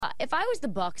if I was the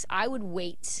Bucks, I would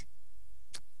wait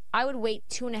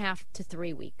 2.5 to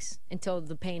 3 weeks until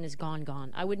the pain is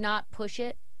gone. I would not push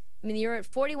it. I mean, you're at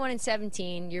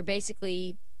 41-17. You're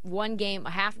basically a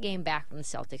half game back from the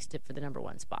Celtics for the number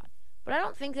one spot. But I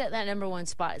don't think that number one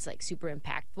spot is like super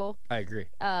impactful. I agree.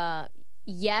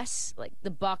 Yes, like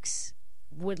the Bucks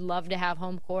would love to have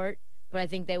home court, but I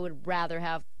think they would rather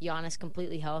have Giannis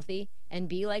completely healthy and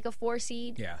be like a 4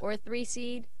 seed or a 3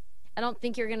 seed. I don't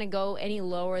think you're going to go any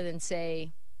lower than,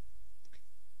 say,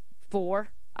 4.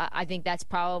 I think that's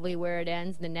probably where it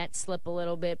ends. The Nets slip a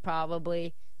little bit,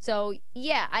 probably. So,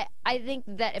 yeah, I think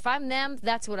that if I'm them,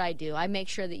 that's what I do. I make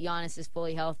sure that Giannis is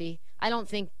fully healthy. I don't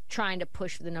think trying to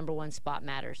push for the number one spot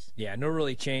matters. Yeah, no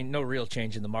real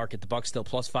change in the market. The Bucks still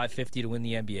plus 550 to win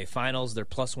the NBA Finals. They're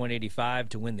plus 185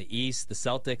 to win the East. The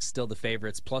Celtics still the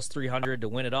favorites, plus 300 to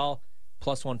win it all,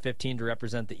 plus 115 to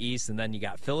represent the East. And then you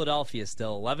got Philadelphia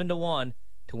still 11-1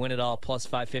 to win it all, plus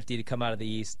 550 to come out of the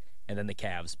East. And then the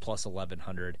Cavs plus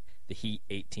 1,100. The Heat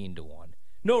 18-1.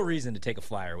 No reason to take a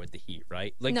flyer with the Heat,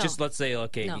 right? Like, just let's say,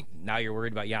 now you're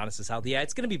worried about Giannis' health. Yeah,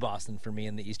 it's going to be Boston for me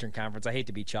in the Eastern Conference. I hate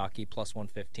to be chalky, plus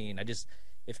 115.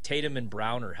 If Tatum and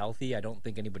Brown are healthy, I don't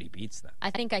think anybody beats them.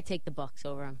 I think I take the Bucks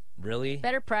over them. Really?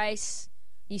 Better price.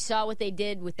 You saw what they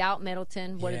did without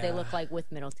Middleton. What did they look like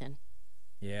with Middleton?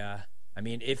 Yeah. I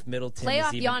mean, if Middleton playoff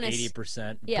is even Giannis,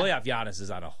 80%, playoff Giannis is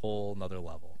on a whole nother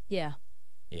level. Yeah.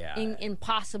 Yeah.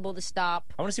 Impossible to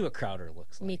stop. I want to see what Crowder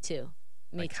looks like. Me too.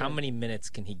 How many minutes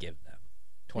can he give them?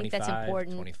 25, I think that's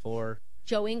important. 24?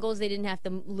 Joe Ingles, they didn't have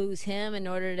to lose him in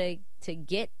order to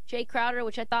get Jay Crowder,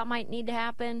 which I thought might need to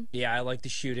happen. Yeah, I like the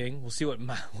shooting. We'll see what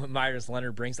Myers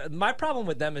Leonard brings. My problem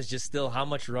with them is just still how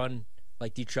much run do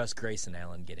you trust Grayson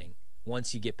Allen getting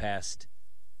once you get past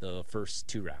the first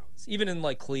 2 rounds? Even in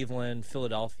Cleveland,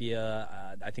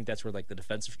 Philadelphia, I think that's where the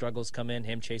defensive struggles come in.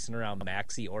 Him chasing around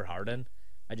Maxey or Harden,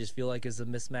 I just feel like is a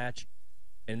mismatch.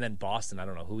 And then Boston, I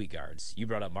don't know who he guards. You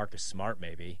brought up Marcus Smart,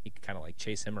 maybe. He could kind of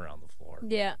chase him around the floor.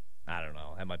 Yeah. I don't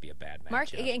know. That might be a bad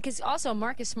match. Because also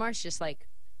Marcus Smart's just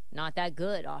not that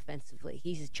good offensively.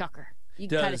 He's a chucker. You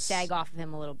can kind of sag off of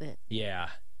him a little bit. Yeah.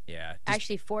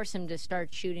 Actually force him to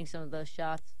start shooting some of those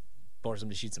shots. Force him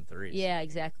to shoot some threes. Yeah,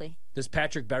 exactly. Does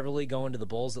Patrick Beverley go into the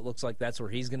Bulls? It looks like that's where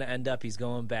he's going to end up. He's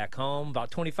going back home.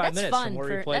 About 25 minutes from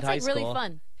where he played high school. That's really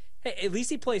fun. Hey, at least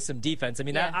he plays some defense. I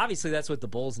mean, obviously that's what the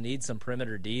Bulls need, some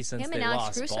perimeter D since Him they and Alex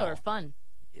lost Caruso ball. are fun.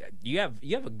 You have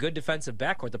a good defensive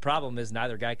backcourt. The problem is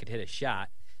neither guy could hit a shot.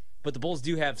 But the Bulls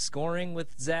do have scoring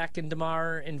with Zach and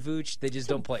DeMar and Vooch. They just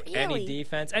don't play any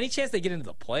defense. Any chance they get into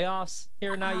the playoffs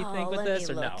here now, you think, with this?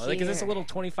 Or no? Is this a little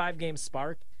 25-game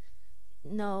spark?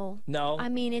 No. No? I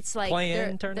mean, it's like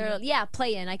play-in tournament? Yeah,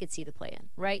 play-in. I could see the play-in,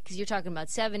 right? Because you're talking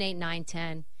about 7, 8, 9,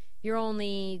 10. You're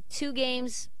only 2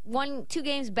 games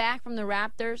back from the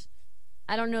Raptors.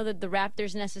 I don't know that the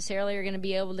Raptors necessarily are going to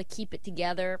be able to keep it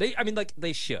together.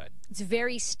 They should. It's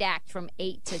very stacked from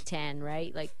 8 to 10,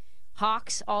 right?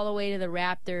 Hawks all the way to the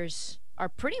Raptors are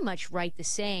pretty much right the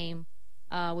same,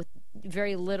 with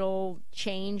very little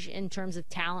change in terms of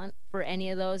talent for any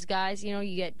of those guys. You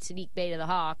get Sadiq Bey to the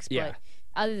Hawks, but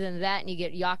other than that, and you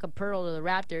get Jakob Poeltl to the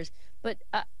Raptors. But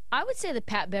I would say the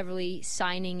Pat Beverly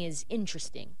signing is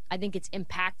interesting. I think it's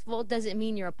impactful. Does it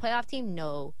mean you're a playoff team?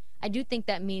 No. I do think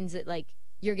that means that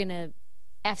you're going to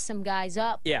F some guys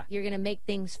up. Yeah. You're going to make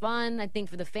things fun. I think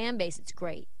for the fan base, it's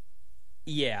great.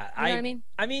 Yeah. You know what I mean?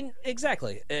 I mean,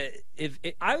 exactly.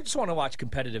 I just want to watch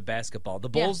competitive basketball. The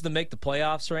Bulls to make the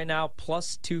playoffs right now,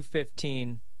 plus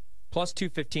 215. Plus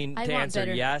 215 to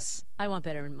answer yes. I want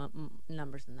better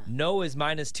numbers than that. No is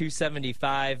minus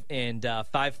 275 and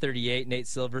 538. Nate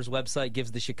Silver's website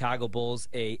gives the Chicago Bulls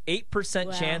a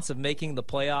 8% chance of making the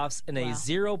playoffs and a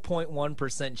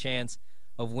 0.1% chance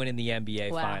of winning the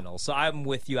NBA Finals. So I'm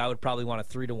with you. I would probably want a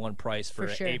 3-to-1 price for an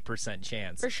 8%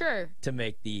 chance. For sure. To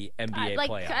make the NBA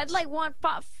playoffs. I'd want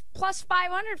plus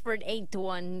 500 for an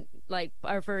 8-to-1,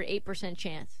 or for an 8%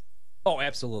 chance. Oh,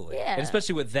 absolutely. Yeah. And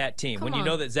especially with that team. Come when on. you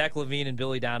know that Zach LaVine and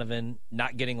Billy Donovan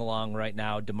not getting along right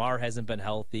now, DeMar hasn't been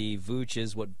healthy, Vooch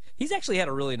is he's actually had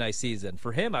a really nice season.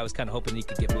 For him, I was kind of hoping he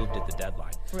could get moved at the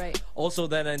deadline. Right. Also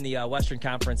then in the Western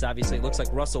Conference, obviously, it looks like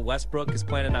Russell Westbrook is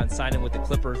planning on signing with the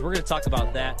Clippers. We're going to talk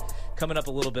about that coming up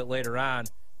a little bit later on,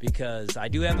 because I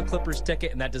do have a Clippers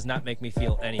ticket, and that does not make me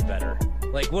feel any better.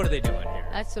 What are they doing here?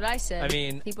 That's what I said. I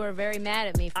mean, people are very mad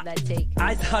at me for that take.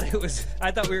 I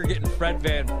thought we were getting Fred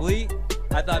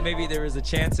VanVleet. I thought maybe there was a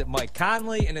chance at Mike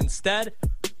Conley, and instead,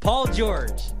 Paul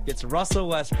George gets Russell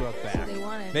Westbrook back. They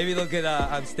wanted. Maybe they'll get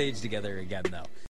on stage together again, though.